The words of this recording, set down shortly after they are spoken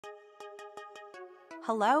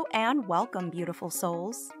Hello and welcome, beautiful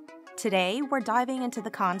souls. Today, we're diving into the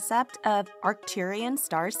concept of Arcturian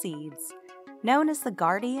Starseeds, known as the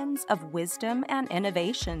guardians of wisdom and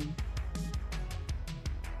innovation.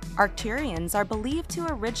 Arcturians are believed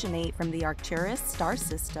to originate from the Arcturus star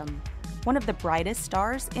system, one of the brightest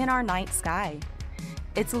stars in our night sky.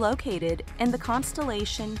 It's located in the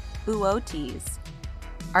constellation Bootes.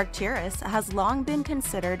 Arcturus has long been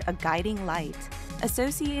considered a guiding light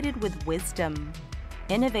associated with wisdom,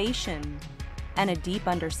 innovation, and a deep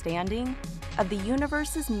understanding of the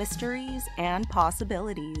universe's mysteries and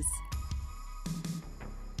possibilities.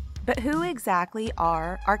 But who exactly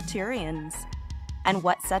are Arcturians, and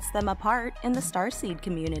what sets them apart in the starseed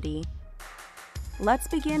community? Let's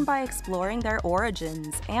begin by exploring their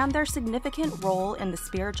origins and their significant role in the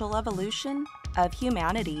spiritual evolution of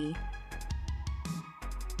humanity.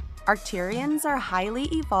 Arcturians are highly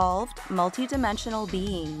evolved, multidimensional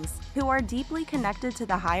beings who are deeply connected to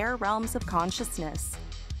the higher realms of consciousness.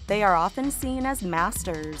 They are often seen as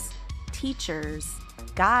masters, teachers,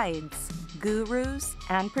 guides, gurus,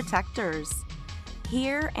 and protectors,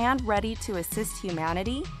 here and ready to assist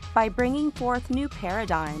humanity by bringing forth new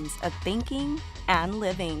paradigms of thinking and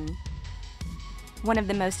living. One of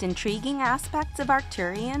the most intriguing aspects of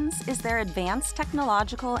Arcturians is their advanced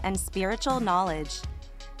technological and spiritual knowledge.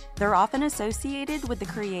 They're often associated with the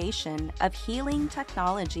creation of healing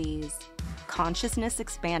technologies,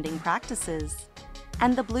 consciousness-expanding practices,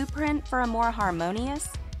 and the blueprint for a more harmonious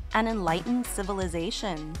and enlightened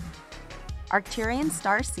civilization. Arcturian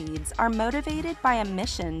Starseeds are motivated by a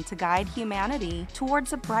mission to guide humanity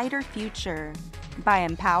towards a brighter future by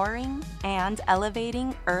empowering and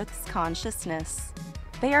elevating Earth's consciousness.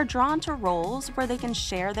 They are drawn to roles where they can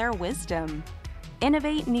share their wisdom,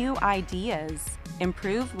 innovate new ideas,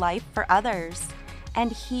 improve life for others,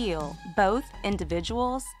 and heal both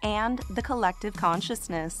individuals and the collective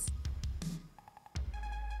consciousness.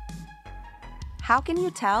 How can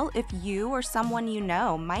you tell if you or someone you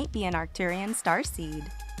know might be an Arcturian starseed?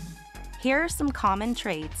 Here are some common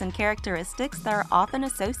traits and characteristics that are often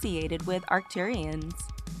associated with Arcturians.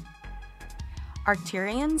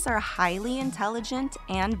 Arcturians are highly intelligent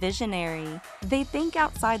and visionary. They think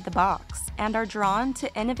outside the box and are drawn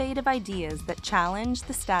to innovative ideas that challenge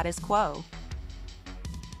the status quo.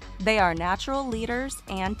 They are natural leaders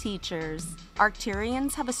and teachers.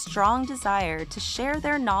 Arcturians have a strong desire to share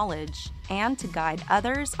their knowledge and to guide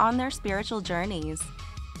others on their spiritual journeys.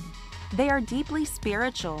 They are deeply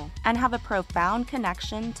spiritual and have a profound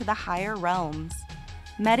connection to the higher realms.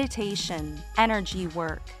 Meditation, energy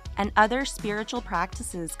work, and other spiritual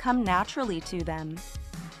practices come naturally to them.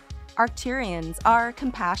 Arcturians are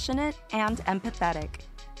compassionate and empathetic.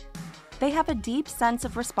 They have a deep sense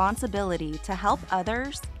of responsibility to help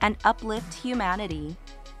others and uplift humanity.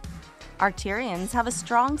 Arcturians have a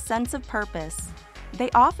strong sense of purpose.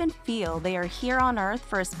 They often feel they are here on Earth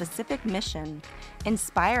for a specific mission,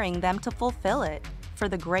 inspiring them to fulfill it for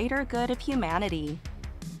the greater good of humanity.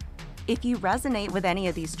 If you resonate with any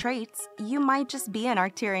of these traits, you might just be an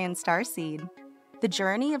Arcturian starseed. The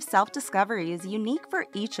journey of self-discovery is unique for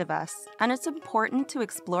each of us, and it's important to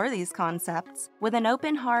explore these concepts with an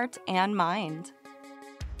open heart and mind.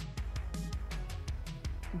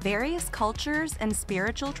 Various cultures and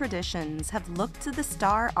spiritual traditions have looked to the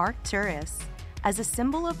star Arcturus as a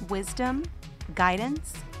symbol of wisdom,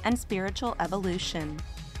 guidance, and spiritual evolution.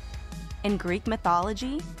 In Greek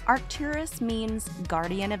mythology, Arcturus means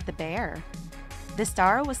guardian of the bear. The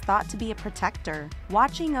star was thought to be a protector,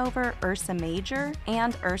 watching over Ursa Major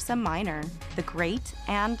and Ursa Minor, the great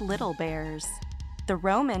and little bears. The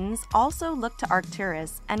Romans also looked to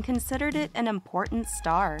Arcturus and considered it an important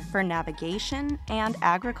star for navigation and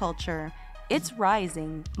agriculture. Its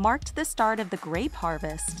rising marked the start of the grape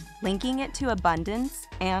harvest, linking it to abundance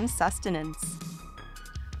and sustenance.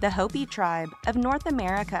 The Hopi tribe of North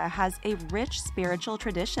America has a rich spiritual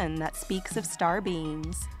tradition that speaks of star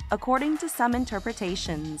beings. According to some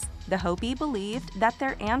interpretations, the Hopi believed that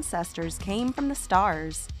their ancestors came from the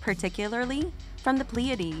stars, particularly from the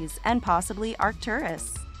Pleiades and possibly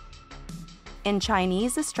Arcturus. In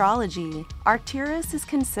Chinese astrology, Arcturus is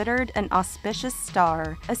considered an auspicious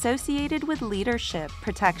star associated with leadership,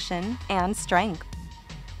 protection, and strength.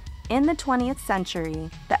 In the 20th century,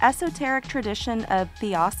 the esoteric tradition of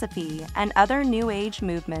Theosophy and other New Age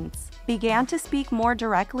movements began to speak more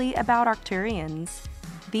directly about Arcturians.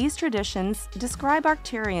 These traditions describe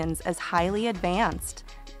Arcturians as highly advanced,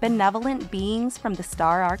 benevolent beings from the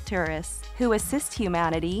star Arcturus who assist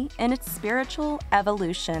humanity in its spiritual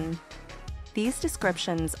evolution. These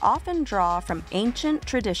descriptions often draw from ancient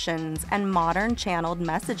traditions and modern channeled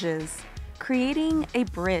messages, creating a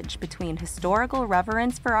bridge between historical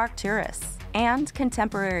reverence for Arcturus and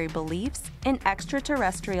contemporary beliefs in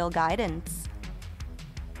extraterrestrial guidance.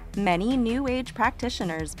 Many New Age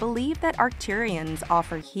practitioners believe that Arcturians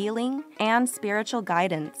offer healing and spiritual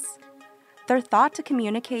guidance. They're thought to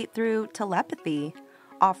communicate through telepathy,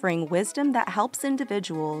 offering wisdom that helps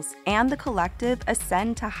individuals and the collective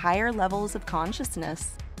ascend to higher levels of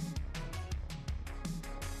consciousness.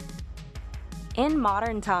 In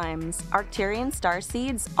modern times, Arcturian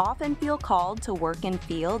Starseeds often feel called to work in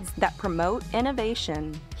fields that promote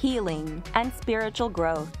innovation, healing, and spiritual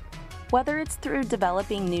growth. Whether it's through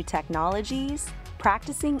developing new technologies,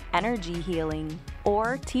 practicing energy healing,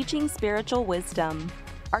 or teaching spiritual wisdom,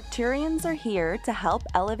 Arcturians are here to help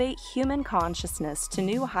elevate human consciousness to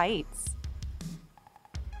new heights.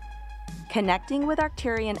 Connecting with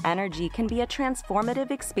Arcturian energy can be a transformative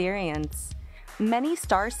experience. Many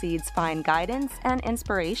starseeds find guidance and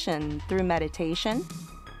inspiration through meditation,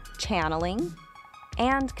 channeling,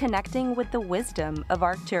 and connecting with the wisdom of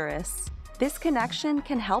Arcturus. This connection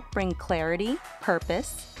can help bring clarity,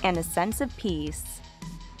 purpose, and a sense of peace.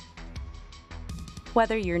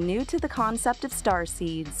 Whether you're new to the concept of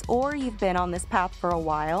starseeds or you've been on this path for a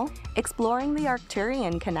while, exploring the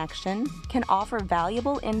Arcturian connection can offer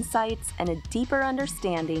valuable insights and a deeper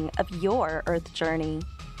understanding of your Earth journey.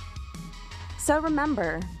 So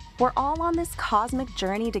remember, we're all on this cosmic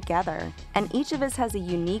journey together, and each of us has a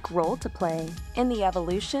unique role to play in the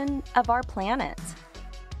evolution of our planet.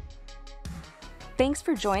 Thanks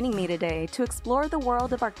for joining me today to explore the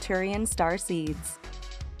world of Arcturian Starseeds.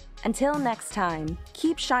 Until next time,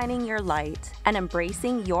 keep shining your light and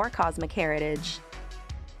embracing your cosmic heritage.